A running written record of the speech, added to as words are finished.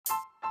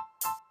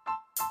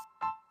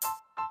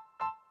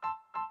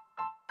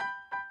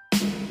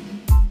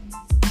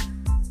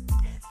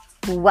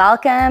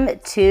Welcome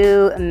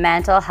to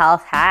Mental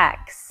Health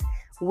Hacks,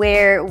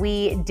 where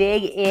we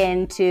dig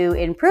into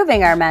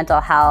improving our mental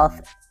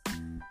health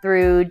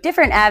through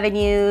different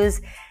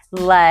avenues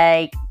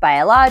like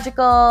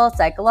biological,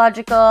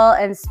 psychological,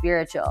 and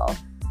spiritual.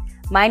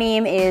 My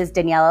name is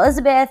Danielle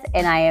Elizabeth,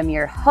 and I am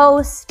your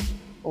host.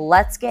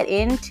 Let's get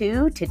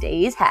into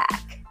today's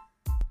hack.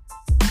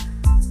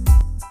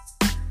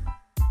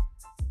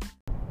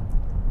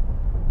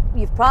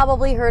 You've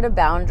probably heard of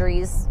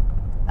boundaries,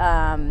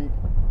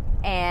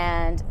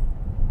 and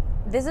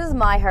this is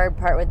my hard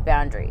part with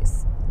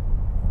boundaries.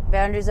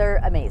 Boundaries are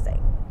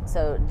amazing,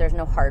 so there's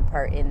no hard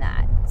part in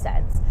that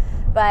sense.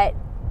 But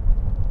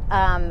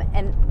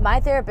and my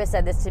therapist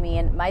said this to me,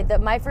 and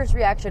my first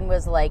reaction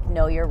was like,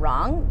 no, you're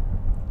wrong.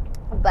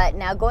 But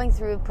now going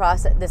through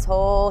this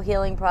whole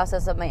healing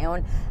process of my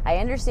own, I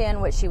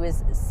understand what she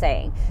was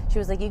saying. She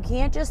was like, you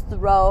can't just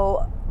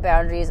throw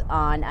boundaries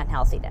on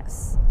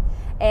unhealthiness.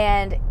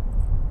 And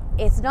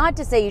it's not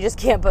to say you just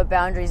can't put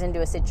boundaries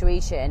into a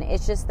situation.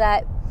 It's just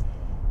that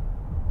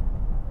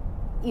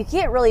you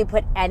can't really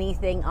put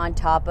anything on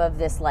top of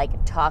this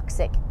like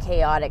toxic,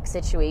 chaotic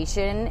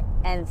situation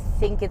and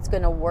think it's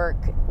going to work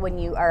when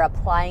you are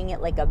applying it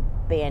like a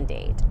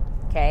Band-Aid,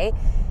 okay?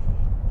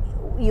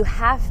 You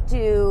have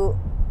to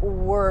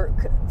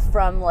work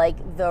from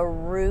like the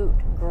root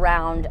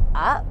ground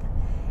up.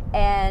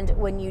 And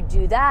when you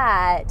do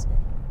that,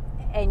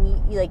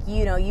 and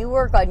you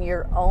work on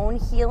your own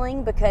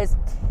healing, because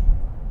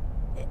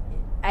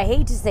I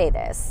hate to say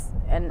this,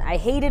 and I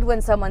hated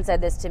when someone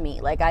said this to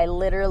me. Like, I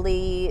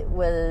literally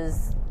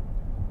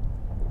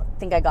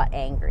I got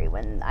angry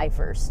when I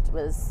first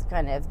was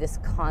this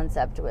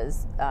concept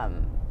was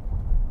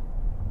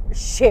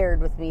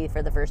shared with me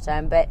for the first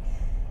time. But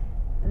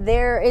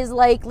there is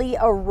likely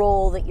a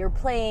role that you're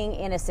playing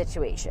in a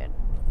situation.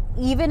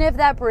 Even if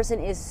that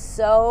person is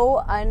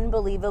so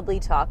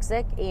unbelievably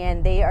toxic,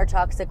 and they are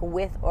toxic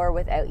with or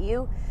without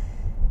you,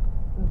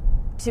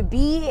 to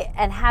be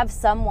and have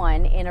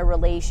someone in a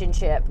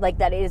relationship, like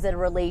that is a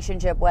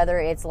relationship, whether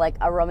it's like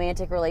a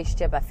romantic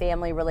relationship, a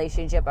family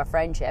relationship, a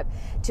friendship,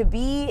 to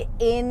be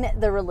in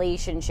the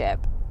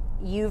relationship,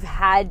 you've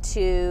had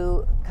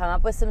to come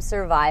up with some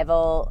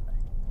survival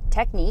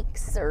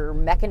techniques or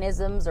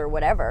mechanisms or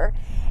whatever,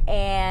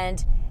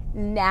 and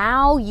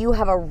now you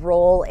have a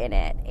role in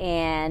it,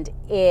 and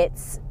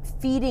it's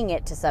feeding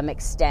it to some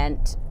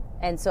extent.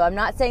 And so I'm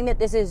not saying that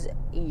this is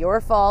your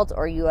fault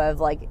or you have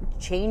like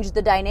changed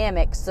the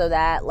dynamics so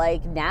that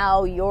like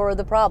now you're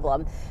the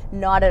problem.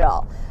 Not at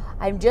all.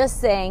 I'm just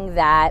saying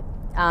that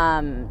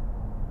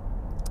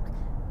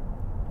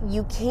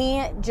you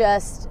can't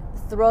just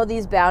throw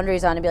these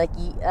boundaries on and be like,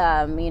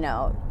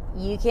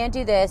 you can't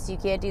do this, you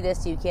can't do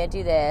this, you can't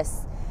do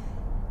this,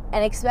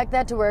 and expect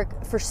that to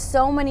work for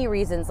so many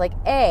reasons. Like,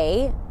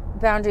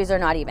 boundaries are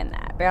not even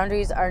that.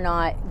 Boundaries are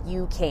not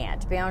you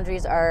can't.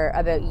 Boundaries are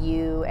about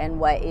you and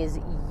what is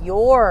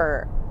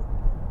your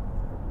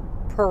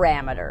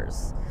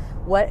parameters.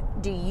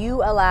 What do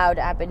you allow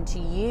to happen to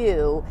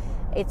you?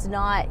 It's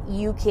not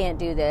you can't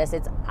do this.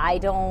 It's I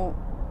don't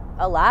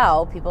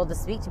allow people to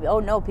speak to me. Oh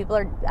no,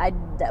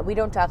 we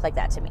don't talk like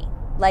that to me.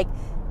 Like,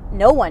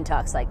 no one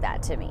talks like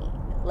that to me.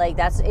 Like,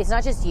 it's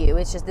not just you,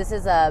 it's just this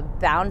is a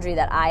boundary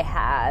that I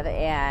have,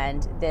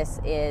 and this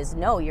is,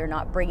 no, you're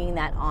not bringing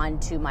that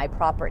onto my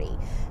property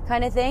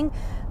kind of thing.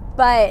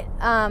 But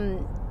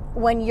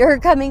when you're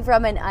coming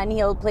from an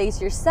unhealed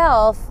place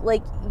yourself,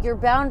 like, your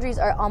boundaries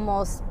are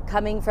almost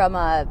coming from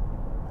an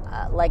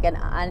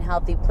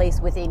unhealthy place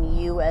within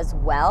you as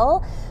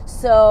well.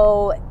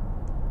 So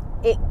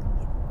it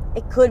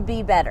could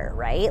be better,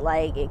 right?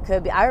 Like, it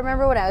could be. I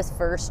remember when I was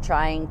first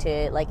trying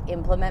to like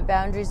implement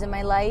boundaries in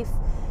my life,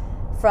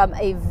 from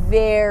a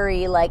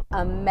very like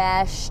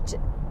enmeshed,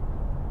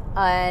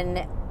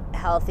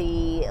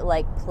 unhealthy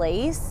like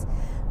place,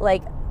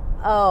 like,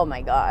 oh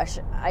my gosh,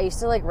 I used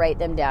to like write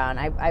them down.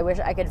 I wish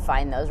I could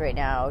find those right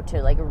now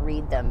to like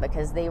read them,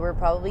 because they were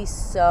probably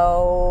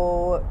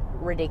so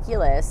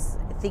ridiculous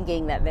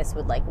thinking that this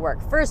would like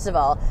work. First of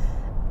all,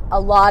 a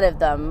lot of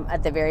them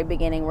at the very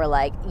beginning were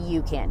like,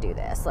 you can't do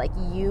this, like,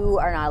 you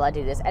are not allowed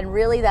to do this, and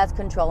really that's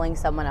controlling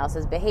someone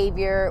else's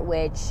behavior,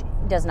 which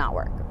does not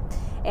work.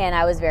 And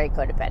I was very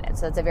codependent.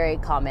 So it's a very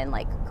common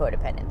like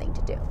codependent thing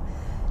to do.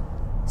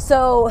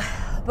 So,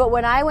 but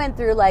when I went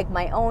through like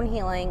my own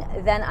healing,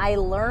 then I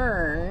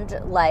learned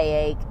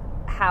like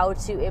how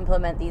to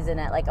implement these in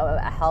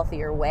a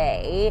healthier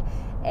way,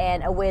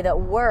 and a way that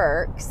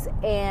works.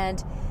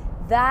 And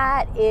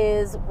that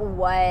is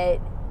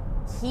what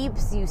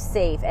keeps you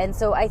safe. And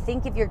so I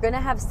think if you're going to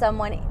have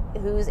someone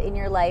who's in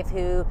your life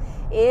who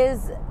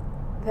is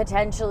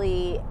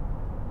potentially,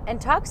 and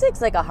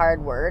toxic's like a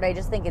hard word. I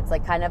just think it's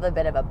like kind of a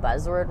bit of a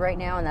buzzword right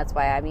now, and that's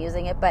why I'm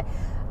using it. But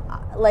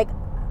like,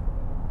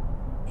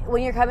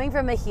 when you're coming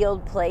from a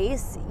healed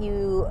place,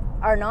 you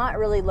are not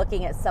really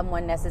looking at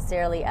someone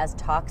necessarily as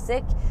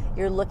toxic.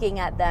 You're looking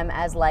at them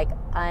as like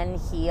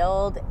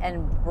unhealed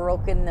and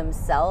broken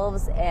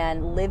themselves,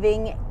 and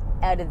living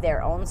out of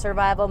their own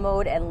survival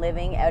mode, and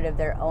living out of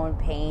their own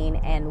pain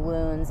and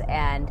wounds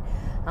and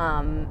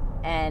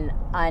and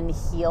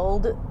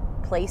unhealed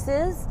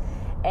places,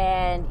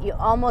 and you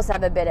almost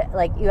have a bit of,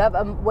 like, you have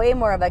a way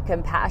more of a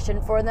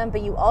compassion for them,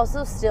 but you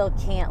also still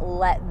can't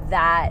let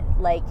that,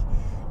 like,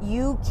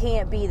 you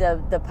can't be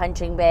the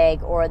punching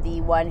bag or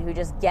the one who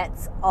just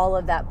gets all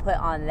of that put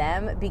on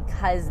them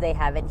because they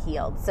haven't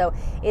healed. So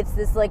it's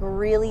this like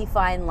really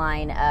fine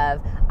line of,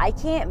 I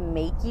can't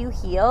make you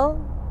heal.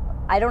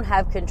 I don't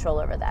have control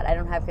over that. I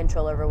don't have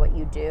control over what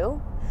you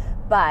do,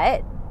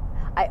 but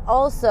I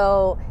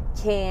also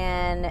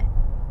can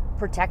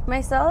protect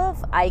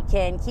myself. I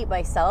can keep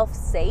myself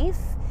safe,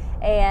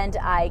 and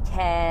I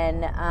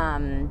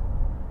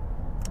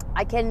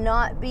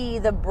cannot be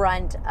the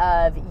brunt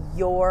of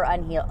your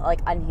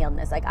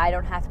unhealedness. Like, I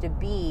don't have to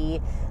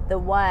be the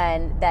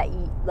one that,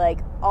 like,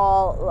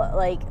 all,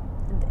 like,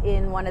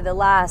 in one of the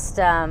last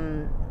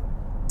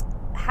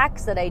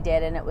hacks that I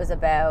did, and it was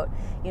about,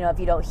 if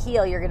you don't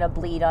heal, you're going to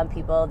bleed on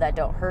people that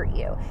don't hurt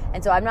you.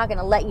 And so I'm not going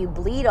to let you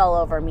bleed all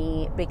over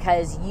me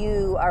because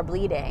you are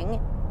bleeding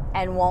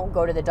and won't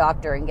go to the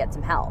doctor and get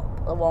some help.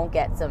 Won't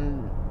get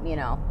some,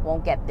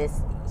 won't get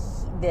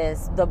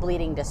the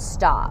bleeding to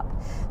stop.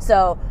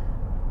 So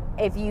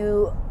if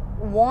you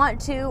want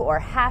to or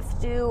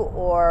have to,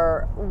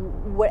 or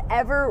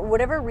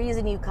whatever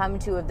reason you come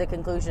to of the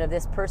conclusion of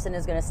this person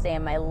is going to stay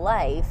in my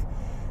life,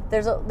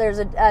 there's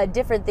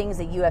different things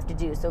that you have to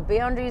do. So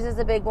boundaries is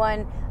a big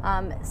one.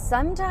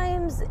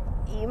 Sometimes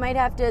you might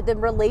have to, the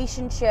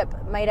relationship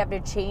might have to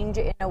change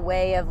in a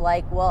way of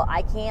like, well,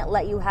 I can't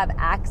let you have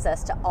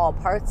access to all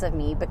parts of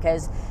me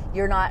because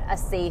you're not a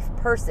safe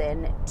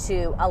person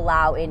to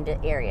allow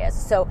into areas.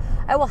 So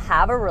I will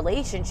have a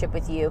relationship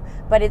with you,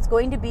 but it's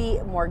going to be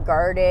more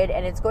guarded,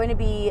 and it's going to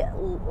be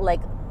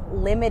like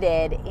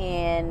limited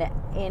in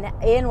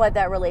what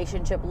that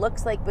relationship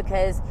looks like,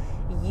 because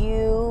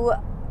you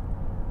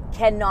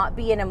cannot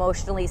be an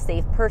emotionally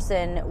safe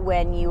person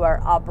when you are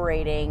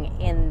operating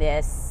in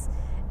this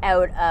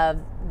out of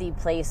the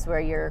place where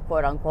you're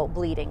quote unquote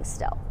bleeding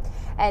still.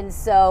 And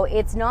so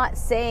it's not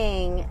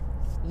saying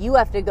you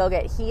have to go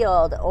get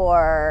healed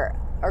or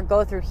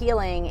go through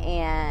healing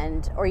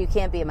or you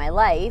can't be in my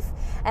life.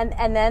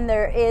 And then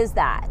there is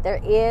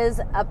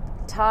a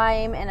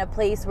time and a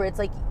place where it's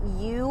like,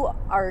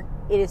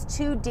 it is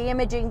too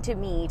damaging to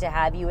me to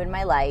have you in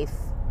my life.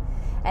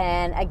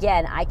 And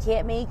again, I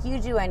can't make you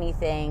do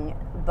anything,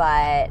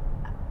 but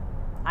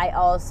I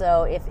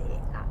also,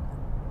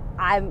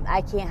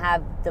 I can't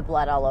have the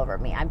blood all over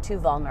me. I'm too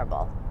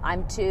vulnerable.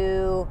 I'm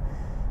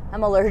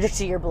allergic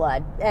to your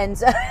blood. And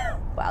so,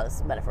 wow,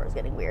 this metaphor is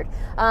getting weird.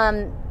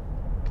 So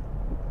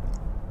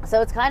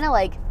it's kind of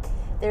like,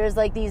 there's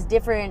like these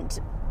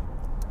different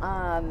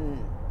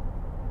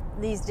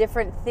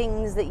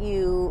things that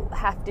you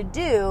have to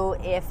do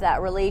if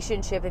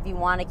you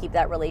want to keep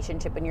that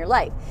relationship in your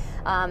life.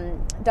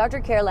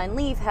 Dr. Caroline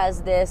Leaf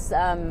has this,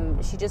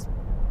 she just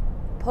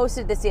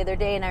posted this the other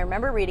day, and I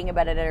remember reading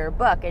about it in her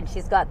book, and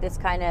she's got this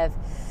kind of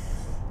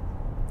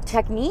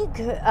technique,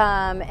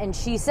 and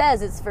she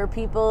says it's for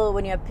people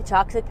when you have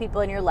toxic people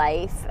in your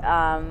life.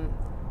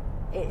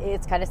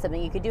 It's kind of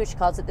something you could do. She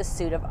calls it the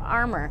suit of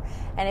armor,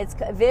 and it's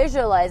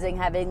visualizing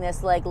having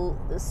this like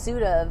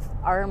suit of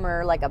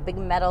armor, like a big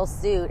metal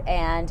suit,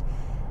 and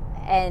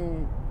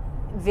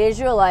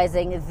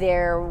visualizing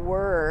their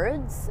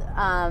words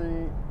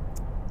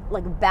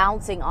like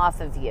bouncing off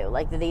of you,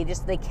 like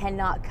they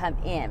cannot come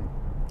in.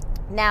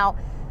 Now,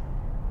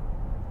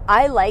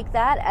 I like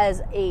that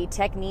as a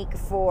technique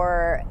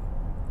for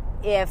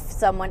if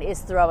someone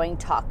is throwing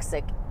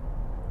toxic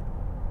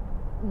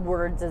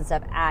words and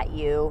stuff at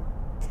you.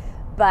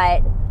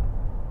 But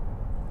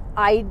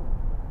I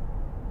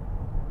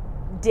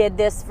did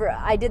this for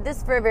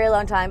a very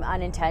long time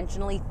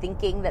unintentionally,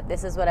 thinking that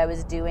this is what I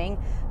was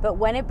doing. But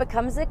when it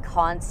becomes a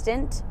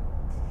constant,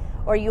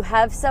 or you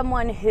have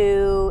someone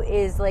who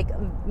is like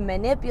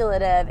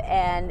manipulative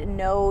and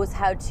knows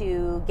how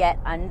to get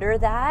under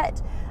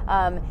that,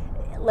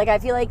 like I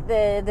feel like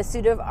the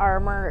suit of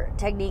armor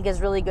technique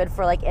is really good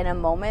for like in a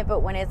moment,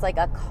 but when it's like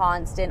a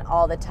constant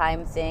all the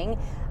time thing,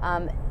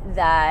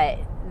 that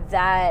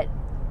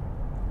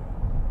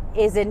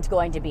isn't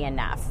going to be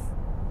enough.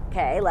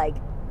 Okay, like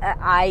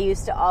I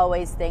used to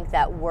always think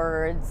that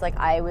words, like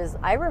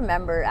I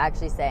remember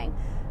actually saying,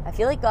 I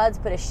feel like God's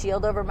put a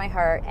shield over my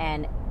heart,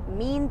 and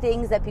mean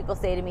things that people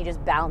say to me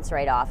just bounce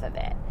right off of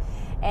it.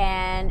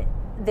 And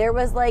there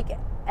was like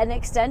an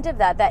extent of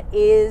that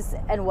is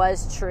and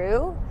was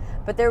true,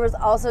 but there was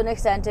also an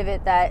extent of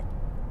it that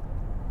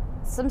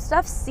some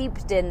stuff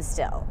seeped in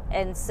still.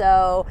 And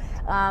so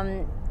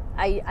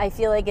I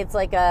feel like it's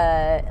like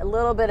a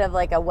little bit of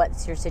like a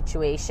what's your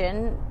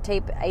situation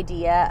type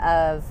idea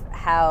of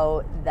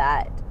how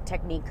that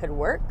technique could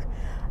work.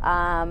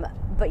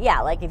 But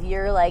yeah, like if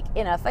you're like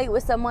in a fight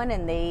with someone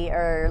and they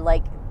are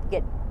like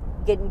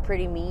getting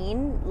pretty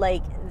mean,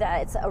 like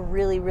that's a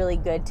really, really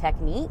good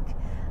technique.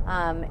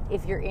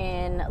 If you're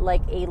in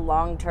like a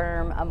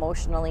long-term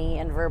emotionally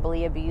and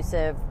verbally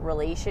abusive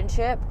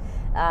relationship,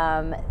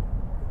 I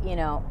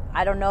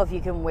don't know if you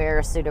can wear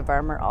a suit of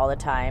armor all the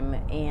time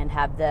and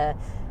have the,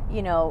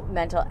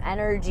 mental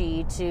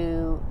energy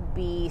to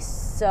be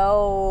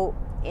so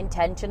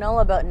intentional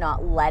about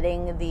not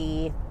letting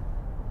the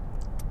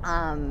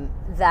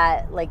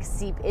that like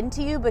seep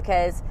into you,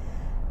 because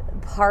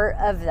part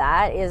of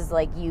that is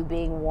like you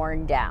being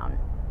worn down,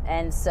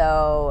 and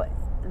so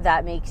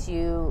that makes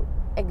you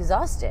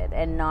exhausted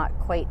and not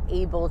quite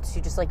able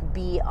to just like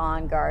be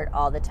on guard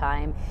all the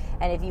time.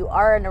 And if you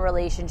are in a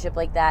relationship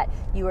like that,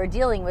 you are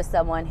dealing with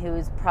someone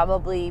who's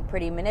probably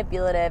pretty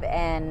manipulative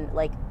and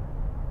like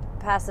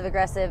passive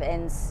aggressive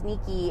and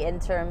sneaky in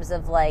terms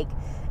of like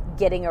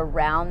getting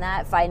around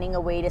that, finding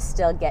a way to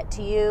still get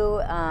to you,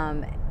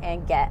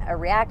 and get a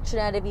reaction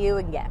out of you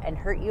and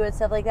hurt you and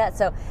stuff like that.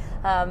 So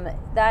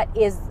that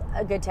is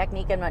a good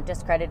technique. I'm not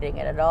discrediting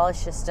it at all.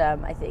 It's just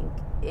I think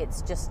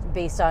it's just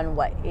based on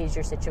what is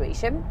your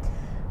situation.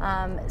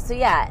 So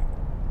yeah,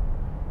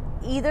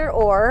 either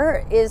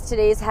or is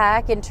today's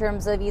hack in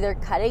terms of either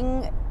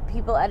cutting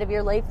people out of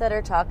your life that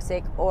are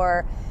toxic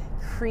or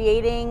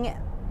creating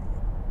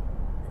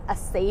a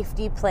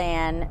safety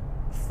plan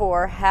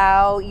for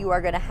how you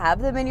are going to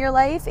have them in your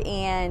life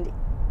and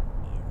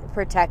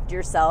protect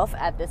yourself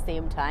at the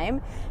same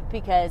time,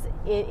 because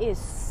it is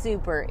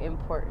super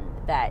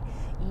important that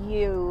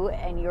you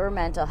and your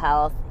mental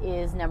health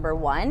is number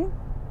one.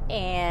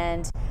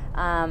 And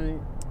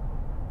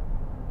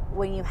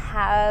when you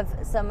have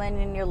someone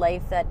in your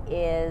life that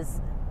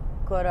is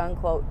quote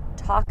unquote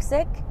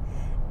toxic,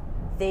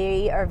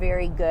 they are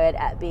very good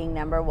at being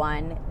number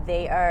one.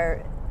 They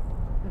are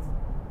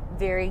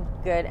very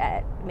good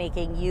at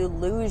making you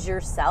lose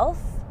yourself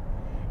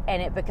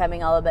and it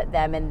becoming all about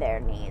them and their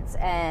needs.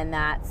 And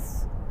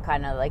that's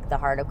kind of like the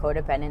heart of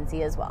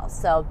codependency as well.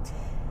 So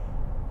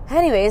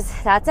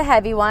anyways, that's a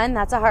heavy one.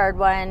 That's a hard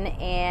one.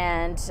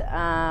 And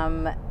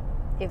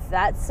if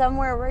that's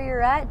somewhere where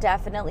you're at,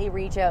 definitely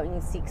reach out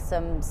and seek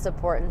some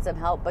support and some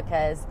help,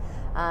 because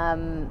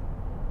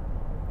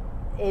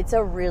it's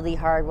a really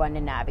hard one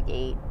to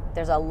navigate.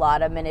 There's a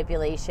lot of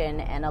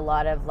manipulation and a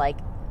lot of like,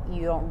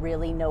 you don't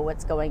really know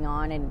what's going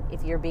on. And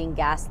if you're being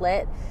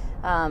gaslit,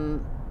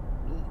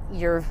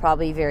 you're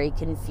probably very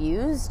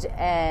confused,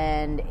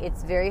 and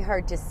it's very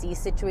hard to see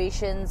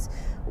situations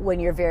when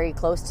you're very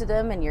close to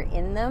them and you're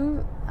in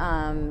them.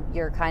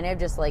 You're kind of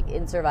just like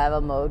in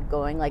survival mode,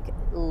 going like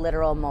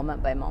literal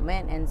moment by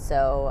moment. And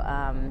so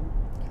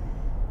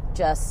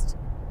just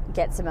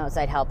get some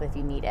outside help if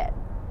you need it.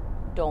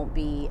 Don't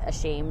be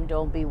ashamed.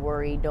 Don't be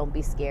worried. Don't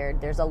be scared.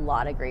 There's a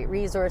lot of great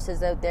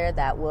resources out there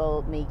that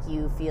will make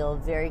you feel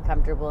very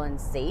comfortable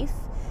and safe.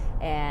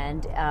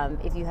 And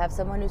if you have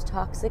someone who's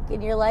toxic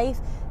in your life,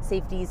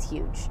 safety is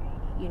huge.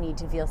 You need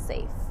to feel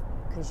safe,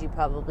 because you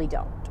probably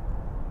don't.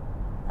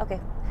 Okay,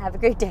 have a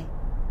great day.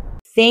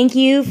 Thank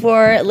you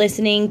for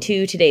listening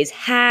to today's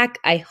hack.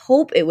 I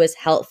hope it was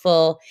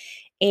helpful.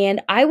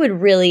 And I would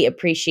really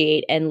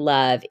appreciate and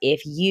love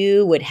if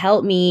you would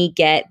help me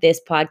get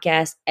this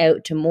podcast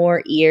out to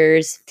more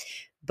ears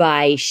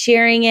by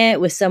sharing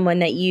it with someone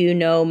that you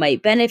know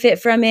might benefit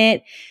from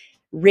it,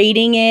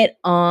 rating it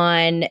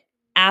on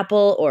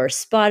Apple or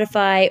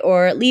Spotify,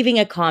 or leaving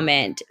a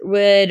comment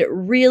would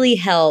really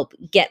help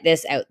get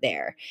this out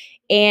there.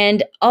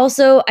 And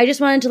also, I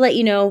just wanted to let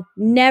you know,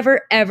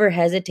 never, ever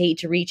hesitate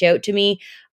to reach out to me.